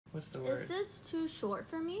What's the word? Is this too short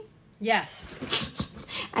for me? Yes.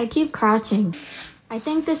 I keep crouching. I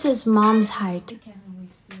think this is mom's height. I can't really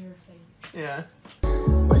see your face. Yeah.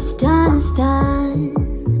 What's done is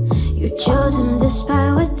done. You chose him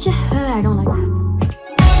despite what you heard. I don't like that.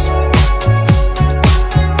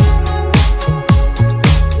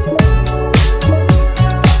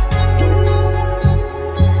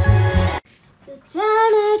 The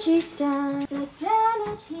damage he's done. The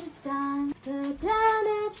damage he's done. The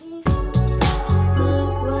damage he's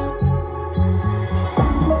what?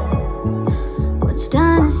 What's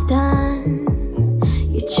done is done.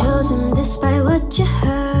 You chose him despite what you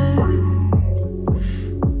heard.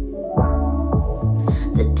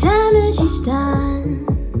 The damage he's done.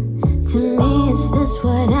 To me, is this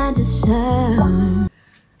what I deserve?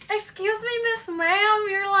 Excuse me, Miss Ma'am,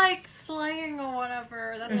 you're like slaying or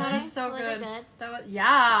whatever. That sounded so Was good. it good? That was,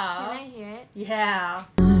 yeah. Can I hear it? Yeah.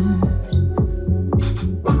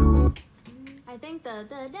 I think the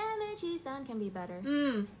damage he's done can be better.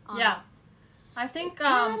 Yeah. I think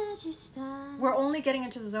Damage he's done. we're only getting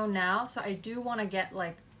into the zone now, so I do want to get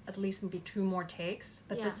like at least maybe 2 more takes.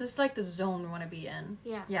 But Yeah. this is like the zone we want to be in.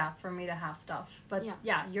 Yeah. Yeah, for me to have stuff. But Yeah.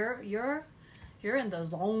 yeah, you're in the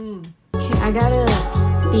zone. Okay, I gotta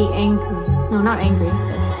be angry. No, not angry.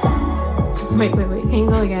 But... Wait. Can you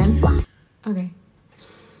go again? Okay.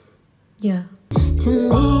 Yeah. To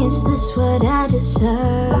me, is this what I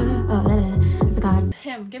deserve? Oh, I forgot.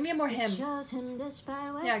 Him. Give me a more him. Chose him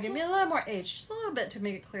despite what Yeah, give me a little more H. Just a little bit to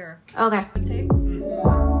make it clearer. Okay. Take.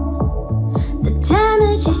 The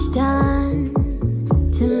damage he's done.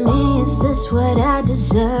 To me, is this what I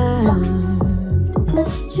deserve?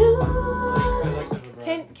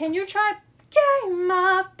 Can you try game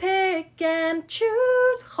of pick and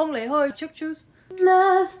choose? Không lẽ hơi trước choose.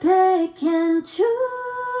 Love, pick and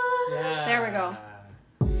choose. Yeah. There we go.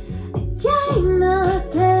 Game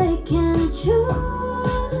of pick and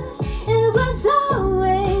choose. It was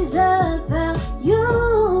always about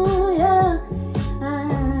you, yeah.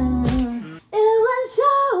 It was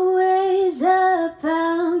always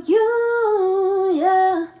about you,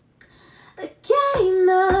 yeah. A game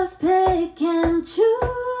of pick and choose.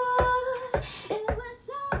 It was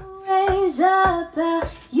always about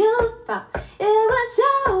you. It was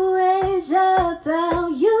always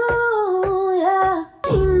about you, yeah.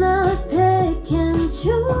 Game of pick and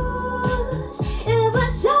choose. It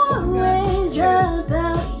was always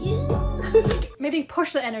about you. Maybe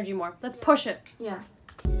push the energy more. Let's push it. Yeah.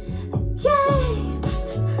 Yay!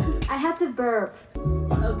 I had to burp.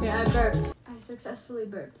 Okay, I burped. I successfully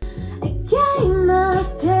burped. A game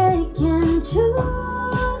of pick and choose.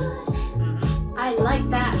 I like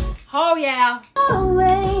that. Oh yeah.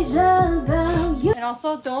 Always about you. And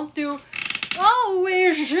also don't do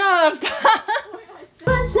always up.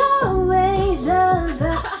 Was always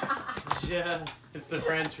about. Yeah. It's the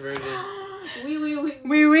French version.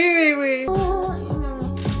 Oui.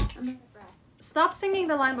 Stop singing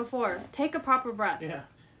the line before. Take a proper breath. Yeah.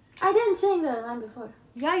 I didn't sing the line before.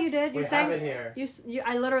 Yeah, you did. You We sang have it here. You,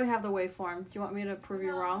 I literally have the waveform. Do you want me to prove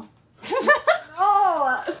you wrong?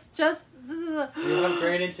 Oh! It's just. You have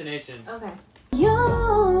great intonation. Okay. You,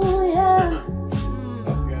 yeah.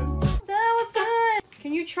 That's good. That was good.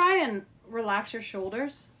 Can you try and relax your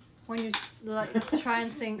shoulders when you like try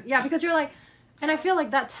and sing? Yeah, because you're like, and I feel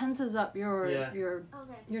like that tenses up your Okay.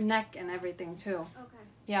 your neck and everything too. Okay.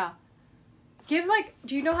 Yeah. Give like,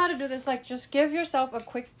 do you know how to do this? Like, just give yourself a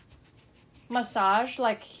quick massage,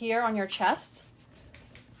 like here on your chest.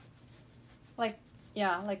 Like,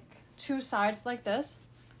 yeah, like 2 sides like this.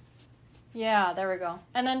 Yeah, there we go.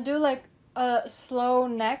 And then do like a slow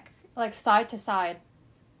neck, like side to side.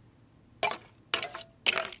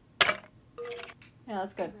 Yeah,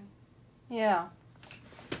 that's good. Yeah.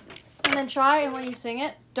 And then try, and when you sing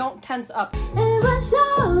it, don't tense up. It was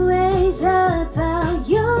always about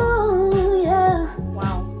you, yeah.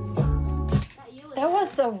 Wow. That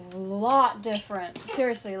was a lot different.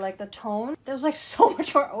 Seriously, like the tone, that was like so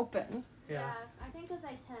much more open. Yeah. I think because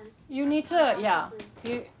I tense. You need to, yeah.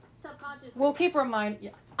 You, Subconsciously. we'll keep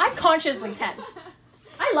yeah. I consciously tense.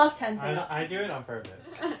 I love tensing. I do it on purpose.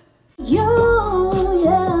 You,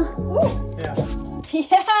 yeah. Ooh. Yeah.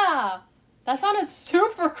 Yeah. That sounded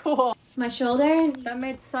super cool. My shoulder. That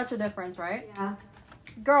made such a difference, right? Yeah.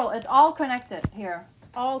 Girl, it's all connected here.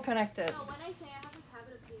 All connected. No, when I say I have this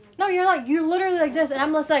habit of being like. No, you're literally like this, and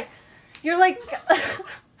I'm just like, you're like,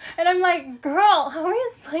 and I'm like, girl, how are you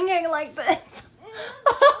singing like this?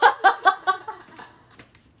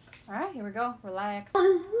 All right, here we go. Relax.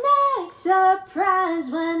 Next surprise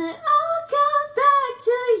when it all comes back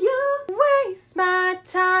to you. Waste my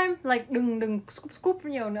time like đừng scoop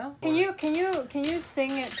nhiều nữa. Can you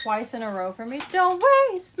sing it twice in a row for me? Don't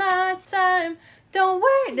waste my time. Don't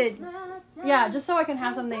wait it. Yeah, just so I can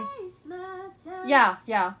have something. Yeah.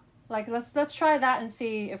 Like let's try that and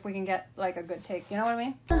see if we can get like a good take. You know what I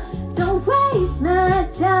mean? Don't waste my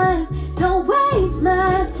time. Don't waste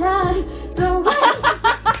my time. Don't waste.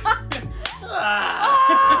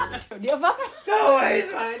 Don't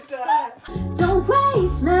waste my time. Don't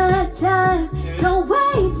waste my time. Don't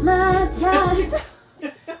waste my time.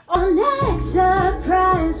 On next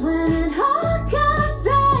surprise when it all comes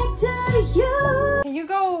back to you. Can you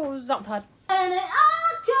go giọng thật? And it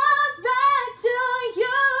all comes back to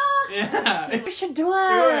you. Yeah. We should do Do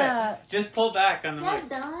it. it. Just pull back on the mic.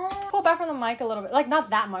 Pull back from the mic a little bit. Like not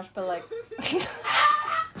that much, but like.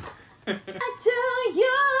 To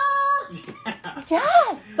you.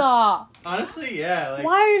 Yes. Honestly, yeah. Like,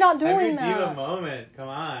 Why are you not have doing your diva that? moment. Come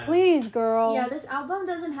on. Please, girl. Yeah, this album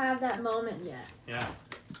doesn't have that moment yet. Yeah.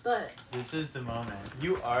 But This is the moment.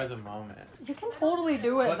 You are the moment. You can totally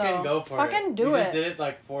do it Fucking though. go for it. Fucking do you it. just did it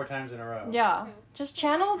like 4 times in a row. Yeah. Just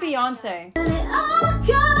channel Beyonce. and it all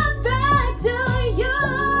comes back to you.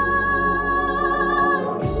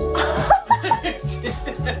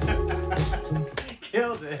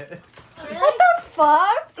 Killed it. What the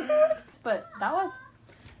fuck? But that was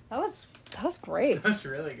great. That's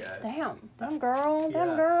really good. Damn girl. Yeah,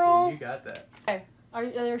 Damn girl. You got that. Okay. Are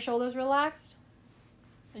your shoulders relaxed?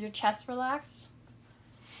 Are your chest relaxed?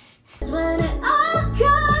 When it all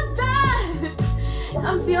comes back,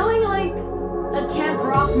 I'm feeling like a Camp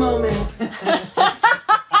Rock moment.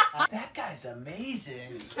 That guy's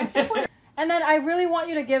amazing. And then I really want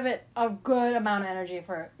you to give it a good amount of energy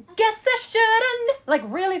for it. Guess I shouldn't. Like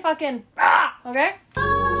really fucking. Okay?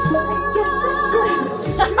 I guess I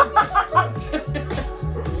should.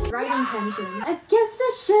 Right intention. I guess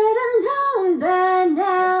I should have known by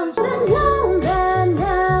now. Should have known by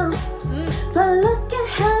now. But look at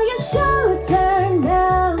how your show turned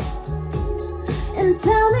out. And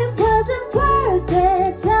tell me, was it worth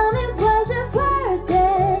it? Tell me, was it worth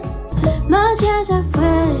it? Much as I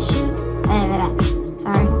wish you.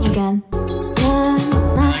 Sorry, again. Yeah,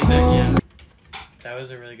 my I like that, yeah. head. That was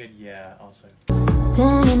a really good yeah, also.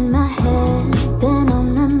 Been in my head, been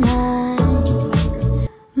on my mind.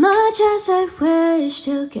 Much as I wish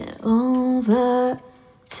to get over.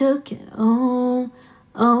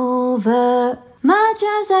 Much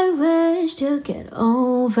as I wish to get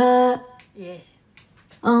over. Yeah.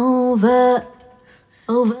 Over.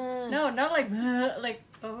 No, not like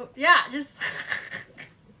yeah, just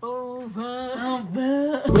Where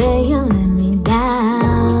you let me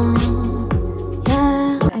down.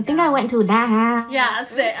 Yeah. I think I went too down. yeah.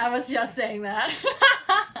 I was just saying that.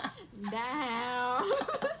 Down.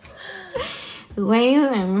 Where you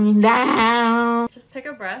let me down. Just take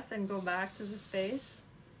a breath and go back to the space.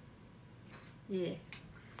 Yeah.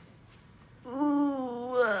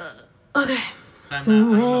 Okay. I The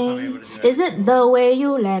don't know if I'm way, able to do that. is it the way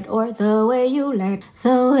you let or the way you let?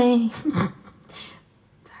 The way,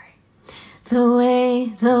 sorry.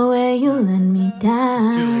 The way you let me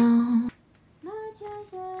down.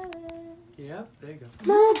 Yep, there you go.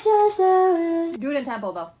 Much as I wish, Do it in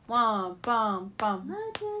tempo though. Bum bum bum.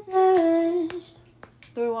 much as I wish,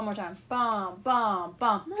 Do it one more time. Bum bum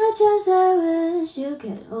bum. much as I wish you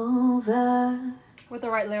get over. With the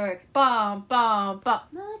right lyrics. Bum bum bum.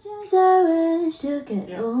 Much as I wish to get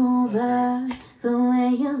Yeah, over the way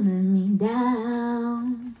you let me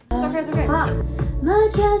down. It's okay. It's okay. Fuck.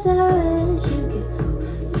 Much as I wish you get.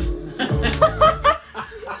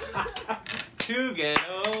 Two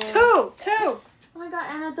ghetto. Two. Oh my god,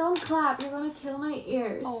 Anna, don't clap. You're gonna kill my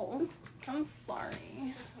ears. Oh, I'm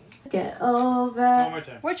sorry. Get One over. more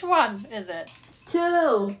time. Which one is it?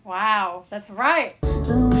 2. Wow, that's right.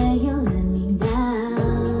 The way you let me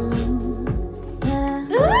down. Yeah.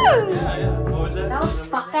 Yeah. What was that? That was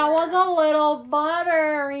Number fun. That was a little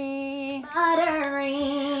buttery.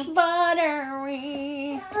 Buttery.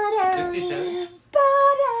 Buttery. Buttery. 57.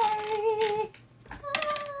 Buttery.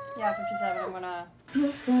 Yeah, 57. I'm gonna.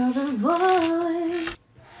 You fill the void.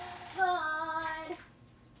 Void.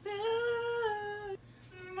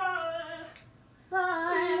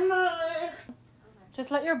 Void.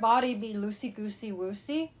 Just let your body be loosey goosey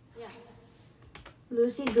woosey. Yeah.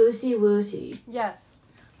 Loosey goosey woosey. Yes.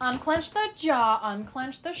 Unclench the jaw,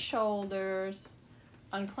 unclench the shoulders,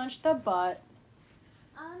 unclench the butt.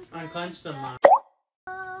 Unclench the mind.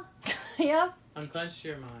 Yep. Unclench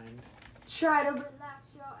your mind. Try to relax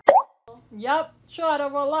your. Yep. Try to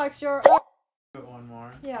relax your. Put one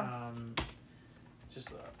more. Yeah.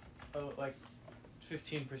 Just like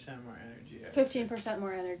 15% more energy. 15%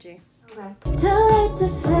 more energy. Okay. Too late to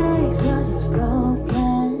fix what is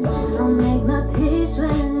broken. I'll make my peace with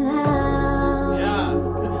it now. Yeah.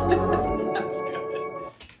 That was good.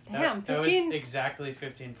 Damn, That was 15. exactly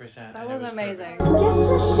 15%. That was amazing. Guess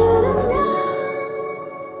I should have known.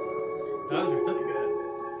 That was really good.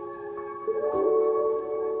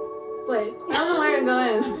 Wait, I don't know where to go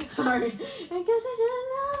in. Sorry. I guess I should have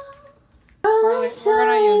known. We're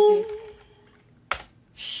gonna use these.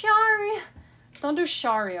 Sorry. Don't do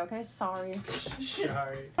sorry, okay? Sorry.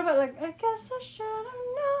 Sorry. How about like, I guess I should have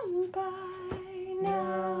known by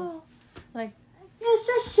now. Like, Guess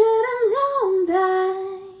I should have known by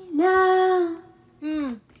now.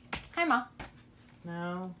 Hi, Ma.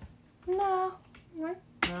 No. No. What?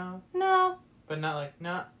 No. No. But not like,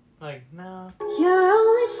 not like, no. You're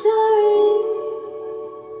only sorry.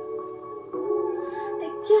 I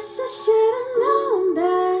guess I should have known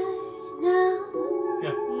by now.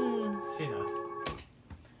 Yeah. She knows.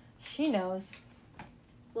 She knows.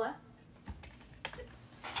 What?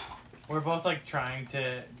 We're both like trying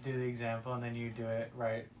to do the example and then you do it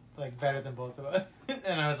right. Like better than both of us.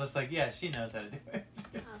 And I was just like, yeah, she knows how to do it.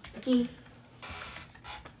 Key.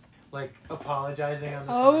 Like apologizing on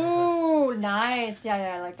the Oh, nice.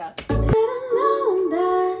 Yeah, I like that. Should have known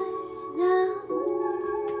by now.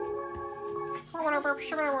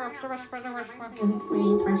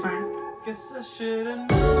 Guess I should've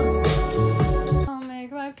known. I'll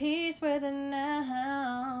make my peace with it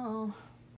now.